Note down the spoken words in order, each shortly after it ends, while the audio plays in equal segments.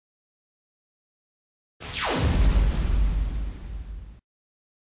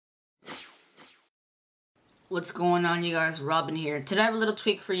What's going on, you guys? Robin here. Today I have a little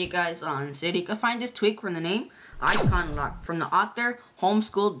tweak for you guys on Cydia. You can find this tweak from the name Iconlock, from the author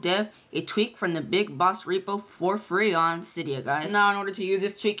Homeschool Dev, a tweak from the BigBossRepo for free on Cydia, guys. Now, in order to use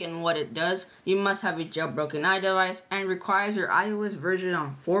this tweak and what it does, you must have a jailbroken iDevice and requires your iOS version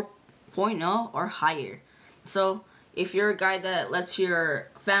on 4.0 or higher. So, if you're a guy that lets your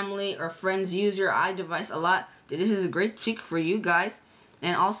family or friends use your iDevice a lot, this is a great tweak for you guys.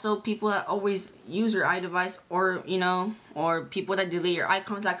 And also people that always use your iDevice, or or people that delete your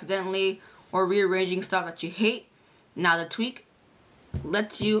icons accidentally or rearranging stuff that you hate. Now the tweak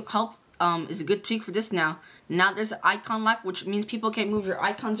lets you help, is a good tweak for this now. Now there's an Iconlock, which means people can't move your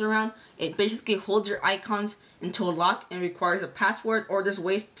icons around. It basically holds your icons into a lock and requires a password, or there's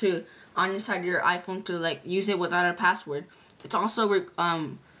ways to on inside your iPhone to use it without a password. It's also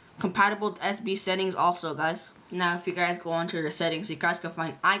compatible with SB settings also, guys. Now if you guys go onto the settings, you guys can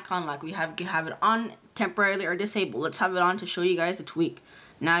find Iconlock. We can have it on temporarily or disabled. Let's have it on to show you guys the tweak.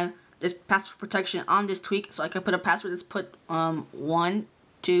 Now there's password protection on this tweak, so I can put a password. Let's put 1,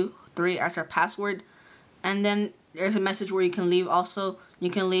 2, 3 as our password, and then there's a message where you can leave. Also, you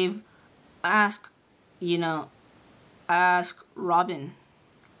can leave ask Robin.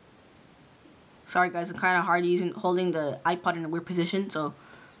 Sorry guys, I'm kind of hard holding the iPod in a weird position. So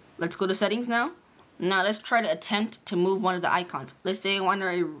let's go to settings now. Now let's try to attempt to move one of the icons. Let's say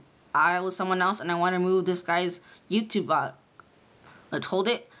I was someone else and I want to move this guy's YouTube bot. Let's hold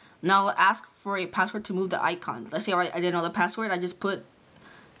it. Now I'll ask for a password to move the icon. Let's say I didn't know the password. I just put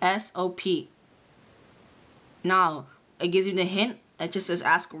SOP. Now it gives you the hint. It just says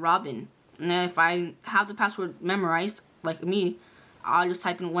ask Robin. And then if I have the password memorized, like me, I'll just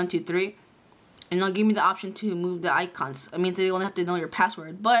type in 1, 2, 3. And it'll give me the option to move the icons. I mean, they only have to know your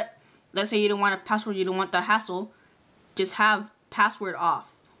password. But let's say you don't want a password, you don't want the hassle, just have password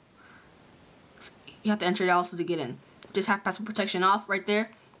off. You have to enter it also to get in. Just have password protection off right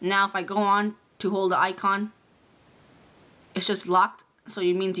there. Now if I go on to hold the icon, it's just locked. So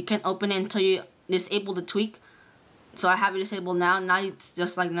it means you can't open it until you disable the tweak. So I have it disabled now. Now it's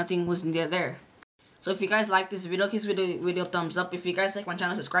just like nothing was there. So if you guys like this video, give this video a thumbs up. If you guys like my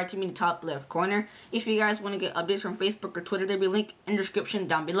channel, subscribe to me in the top left corner. If you guys want to get updates from Facebook or Twitter, there'll be a link in the description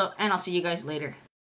down below. And I'll see you guys later.